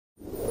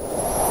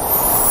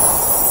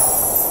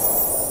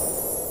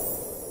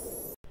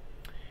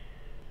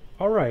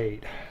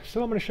Alright,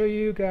 so I'm going to show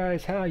you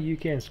guys how you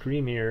can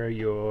screen mirror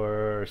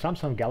your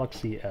Samsung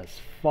Galaxy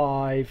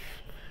S5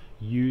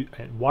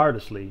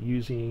 wirelessly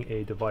using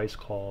a device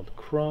called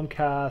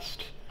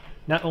ChromeCast.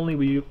 Not only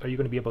are you going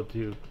to be able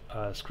to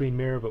screen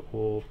mirror, but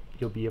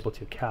you'll be able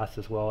to cast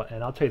as well,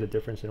 and I'll tell you the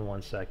difference in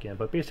 1 second.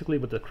 But basically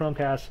with the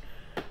ChromeCast,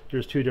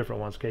 there's two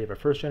different ones. Okay, you have a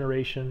first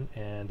generation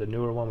and the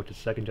newer one, which is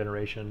second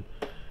generation.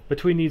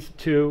 Between these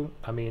two,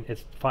 I mean,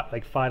 it's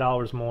like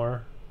 $5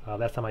 more.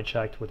 Last time I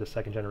checked with the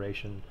second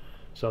generation.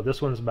 So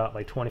this one's about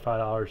like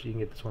 $25. You can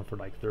get this one for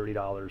like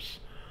 $30.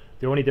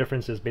 The only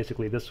difference is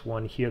basically this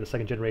one here, the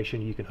second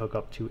generation, you can hook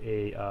up to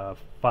a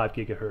 5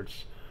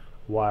 gigahertz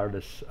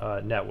wireless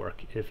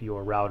network if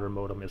your router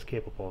modem is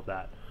capable of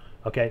that.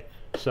 Okay,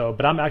 so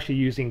but I'm actually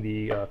using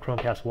the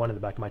Chromecast 1 in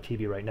the back of my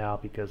TV right now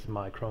because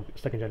my Chrome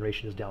second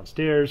generation is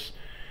downstairs.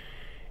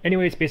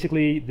 Anyways,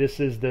 basically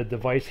this is the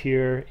device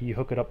here. You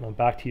hook it up on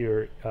back to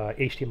your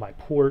HDMI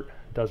port.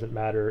 Doesn't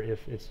matter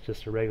if it's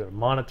just a regular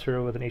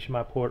monitor with an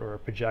HDMI port or a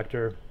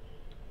projector.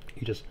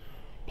 You just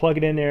plug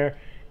it in there,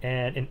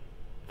 and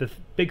the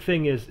big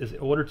thing is in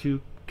order to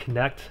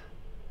connect,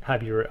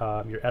 have your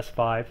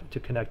S5 to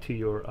connect to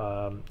your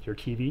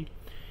TV,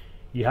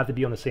 you have to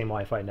be on the same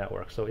Wi-Fi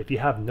network. So if you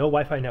have no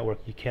Wi-Fi network,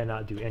 you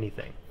cannot do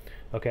anything.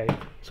 Okay.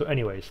 So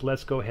anyways,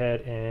 let's go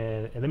ahead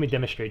and let me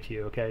demonstrate to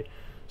you. Okay.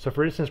 So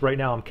for instance, right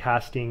now I'm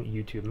casting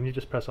YouTube. Let me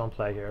just press on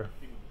play here.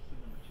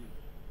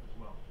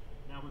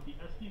 With the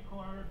SD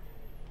card,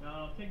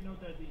 take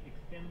note that the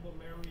extendable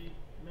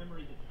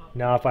memory is up.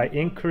 Now if I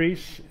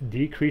decrease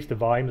the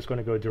volume, it's going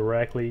to go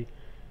directly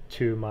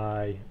to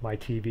my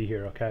TV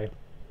here, okay?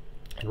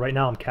 And right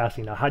now I'm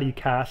casting. Now how do you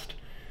cast?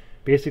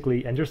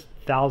 Basically, and there's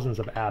thousands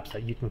of apps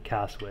that you can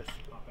cast with.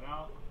 Pop it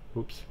out.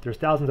 Oops. There's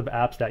thousands of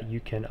apps that you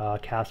can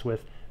cast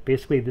with.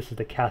 Basically, this is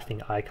the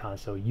casting icon.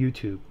 So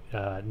YouTube,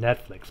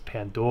 Netflix,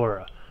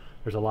 Pandora.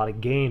 There's a lot of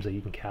games that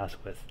you can cast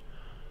with.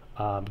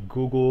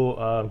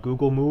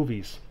 Google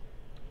Movies.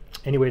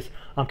 Anyways,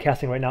 I'm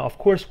casting right now. Of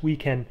course, we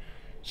can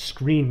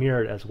screen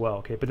mirror it as well.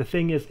 Okay, but the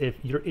thing is, if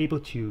you're able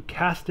to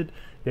cast it,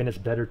 then it's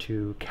better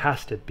to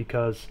cast it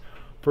because,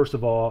 first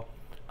of all,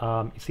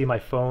 you see my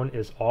phone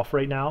is off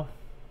right now.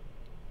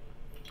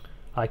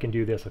 I can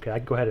do this. Okay, I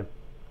can go ahead and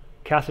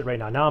cast it right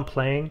now. Now I'm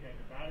playing.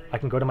 I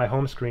can go to my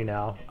home screen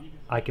now.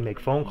 I can make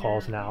phone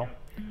calls now.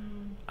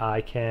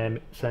 I can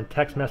send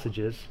text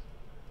messages.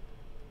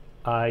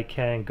 I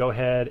can go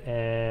ahead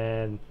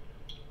and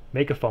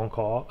make a phone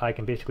call. I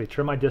can basically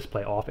turn my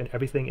display off and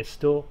everything is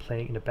still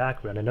playing in the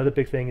background. Another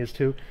big thing is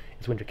too,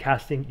 is when you're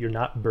casting, you're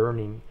not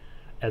burning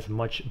as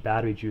much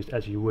battery juice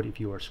as you would if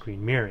you are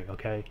screen mirroring,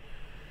 okay?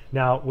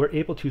 Now, we're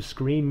able to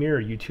screen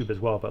mirror YouTube as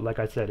well, but like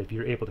I said, if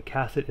you're able to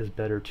cast it, it's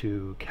better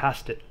to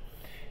cast it.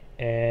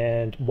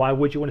 And why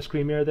would you want to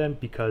screen mirror then?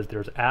 Because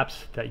there's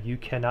apps that you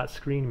cannot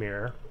screen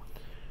mirror.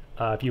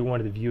 If you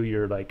wanted to view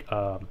your like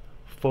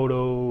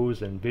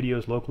photos and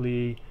videos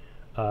locally,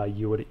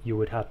 you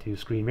would have to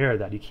screen mirror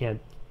that. You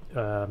can't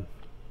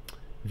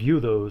view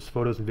those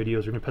photos and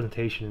videos or even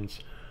presentations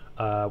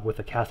with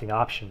a casting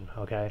option.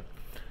 Okay,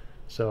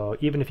 so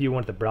even if you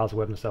wanted to browse the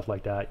web and stuff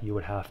like that, you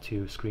would have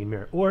to screen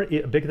mirror. Or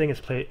a big thing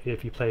is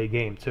if you play a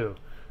game too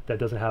that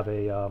doesn't have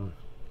a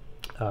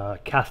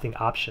casting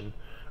option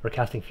or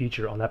casting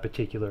feature on that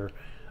particular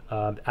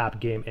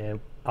app game. And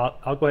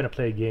I'll go ahead and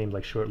play a game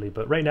like shortly.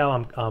 But right now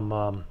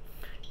I'm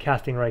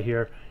casting right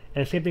here.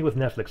 And same thing with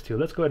Netflix too.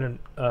 Let's go ahead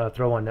and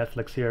throw on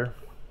Netflix here.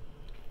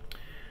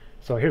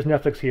 So here's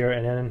Netflix here,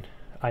 and then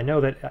I know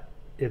that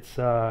it's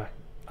I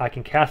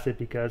can cast it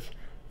because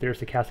there's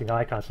the casting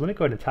icon. So let me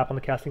go ahead and tap on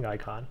the casting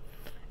icon,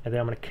 and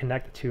then I'm going to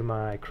connect it to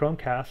my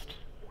Chromecast,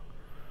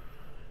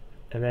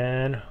 and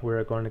then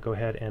we're going to go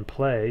ahead and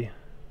play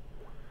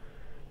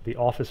The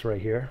Office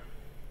right here.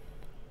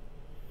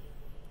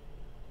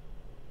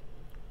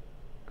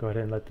 Go ahead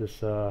and let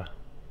this load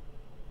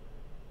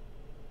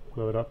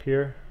up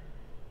here.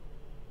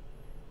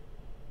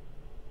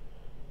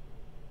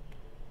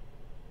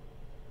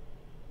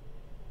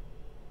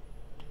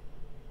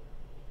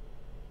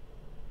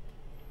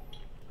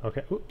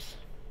 Okay, oops.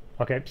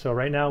 Okay, so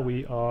right now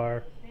we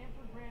are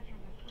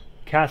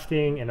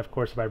casting, and of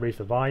course if I raise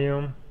the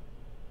volume,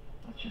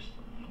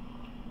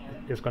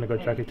 it's going to go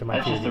directly to my TV.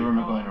 That's just the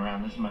rumor going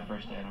around. This is my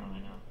first day, I don't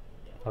really know.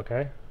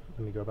 Okay,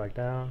 let me go back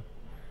down.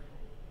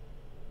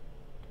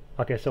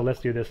 Okay, so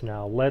let's do this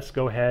now. Let's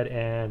go ahead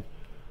and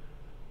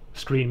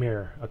screen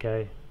mirror,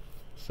 okay?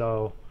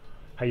 So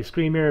how you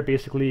screen mirror,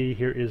 basically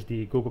here is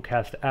the Google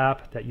Cast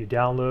app that you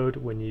download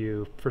when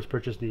you first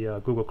purchase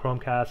the Google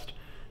Chromecast.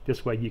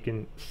 This way you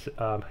can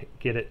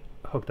get it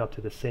hooked up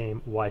to the same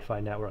Wi-Fi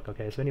network.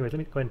 Okay, so anyways, let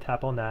me go ahead and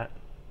tap on that.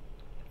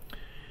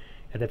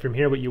 And then from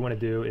here, what you want to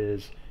do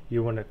is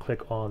you want to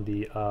click on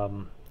the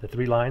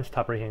 3 lines,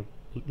 top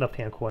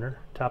left-hand corner.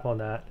 Tap on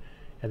that,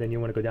 and then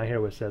you want to go down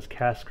here where it says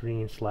Cast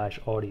Screen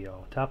 /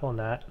 Audio. Tap on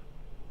that.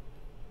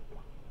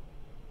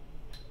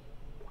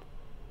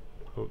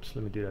 Oops,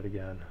 let me do that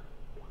again.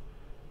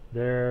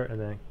 There, and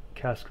then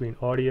Cast Screen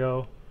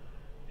Audio,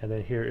 and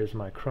then here is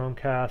my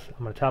Chromecast.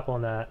 I'm going to tap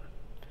on that.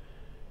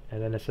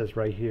 and then it says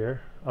right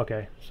here.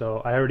 Okay,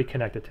 so I already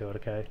connected to it.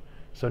 Okay,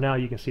 so now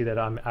you can see that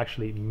I'm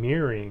actually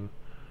mirroring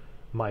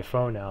my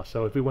phone now.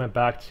 So if we went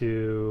back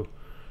to,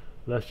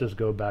 let's just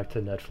go back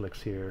to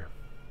Netflix here.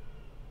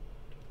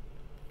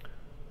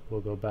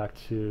 We'll go back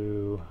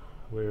to,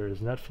 where is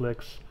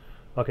Netflix?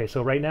 Okay,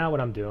 so right now what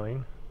I'm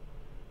doing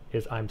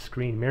is I'm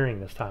screen mirroring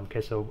this time.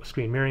 Okay, so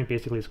screen mirroring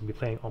basically is going to be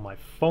playing on my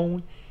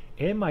phone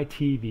and my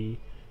TV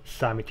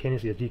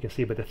simultaneously, as you can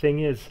see. But the thing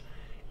is,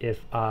 if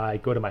I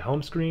go to my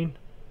home screen,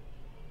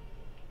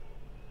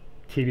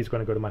 TV is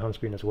going to go to my home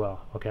screen as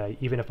well. Okay,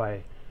 even if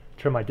I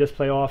turn my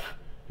display off,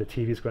 the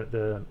TV is going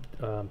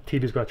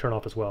to turn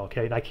off as well.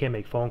 Okay, and I can't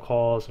make phone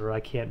calls, or I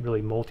can't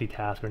really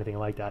multitask or anything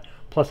like that.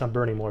 Plus, I'm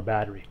burning more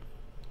battery.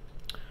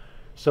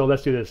 So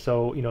let's do this.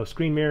 So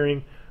screen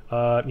mirroring.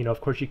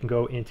 Of course, you can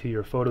go into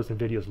your photos and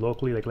videos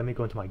locally. Like, let me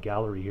go into my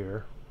gallery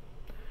here,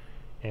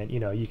 and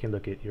you can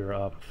look at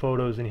your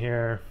photos in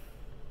here.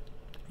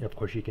 Of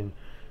course, you can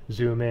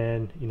zoom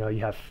in. You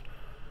have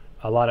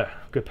a lot of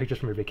good pictures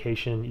from your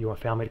vacation. You want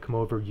family to come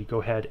over, you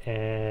go ahead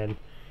and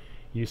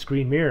you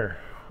screen mirror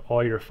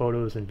all your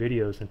photos and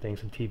videos and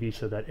things on TV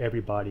so that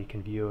everybody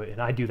can view it.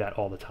 And I do that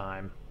all the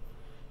time.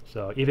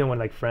 So even when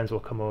like friends will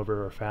come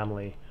over or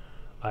family,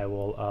 I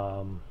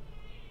will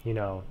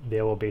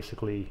they will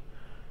basically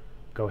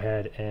go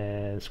ahead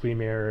and screen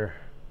mirror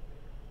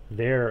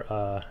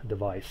their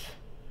device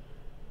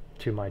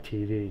to my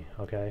TV.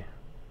 Okay,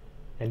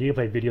 and you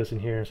can play videos in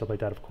here and stuff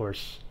like that, of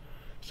course.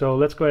 So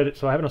let's go ahead.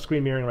 So I have it on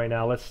screen mirroring right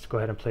now. Let's go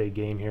ahead and play a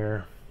game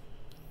here.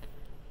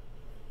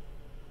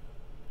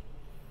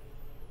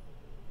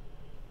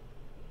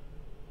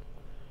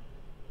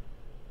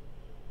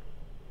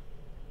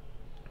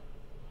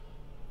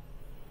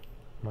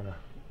 I'm gonna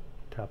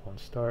tap on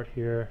start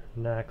here,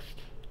 next,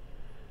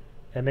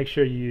 and make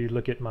sure you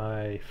look at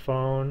my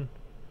phone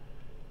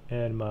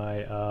and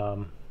my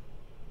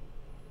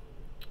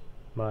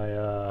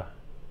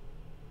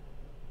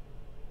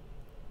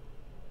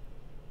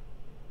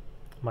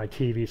my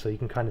TV, so you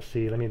can kind of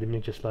see. Let me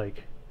just like,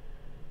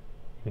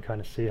 you can kind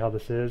of see how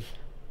this is.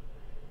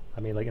 I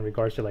mean, like in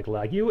regards to like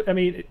lag, with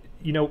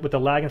the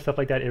lag and stuff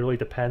like that, it really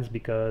depends,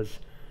 because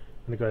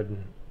let me go ahead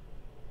and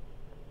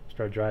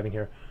start driving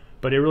here.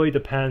 But it really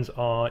depends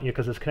on,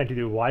 because it's connected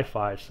to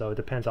Wi-Fi, so it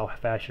depends how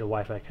fast your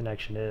Wi-Fi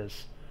connection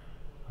is.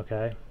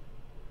 Okay,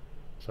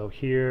 so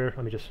here,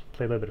 let me just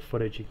play a little bit of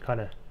footage. You can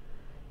kind of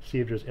see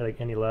if there's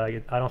like any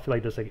lag. I don't feel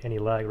like there's like any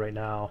lag right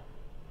now,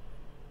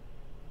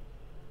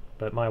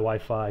 but my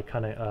Wi-Fi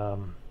kind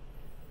of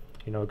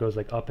it goes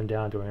like up and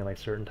down during like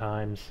certain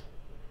times.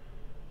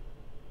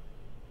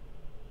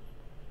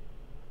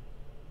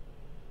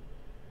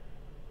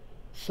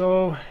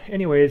 So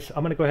anyways,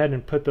 I'm gonna go ahead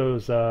and put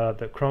those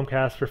the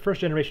ChromeCast for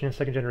first generation and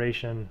second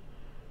generation.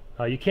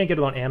 You can't get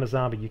it on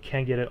Amazon, but you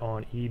can get it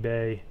on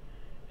eBay,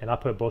 and I'll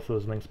put both of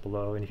those links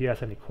below. And if you guys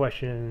have any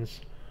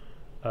questions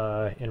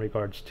in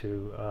regards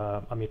to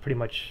pretty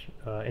much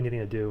anything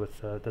to do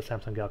with the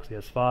Samsung Galaxy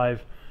S5,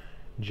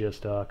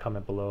 just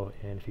comment below.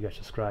 And if you guys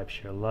subscribe,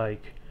 share,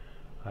 like,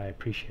 I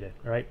appreciate it.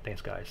 All right,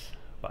 thanks guys,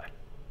 bye.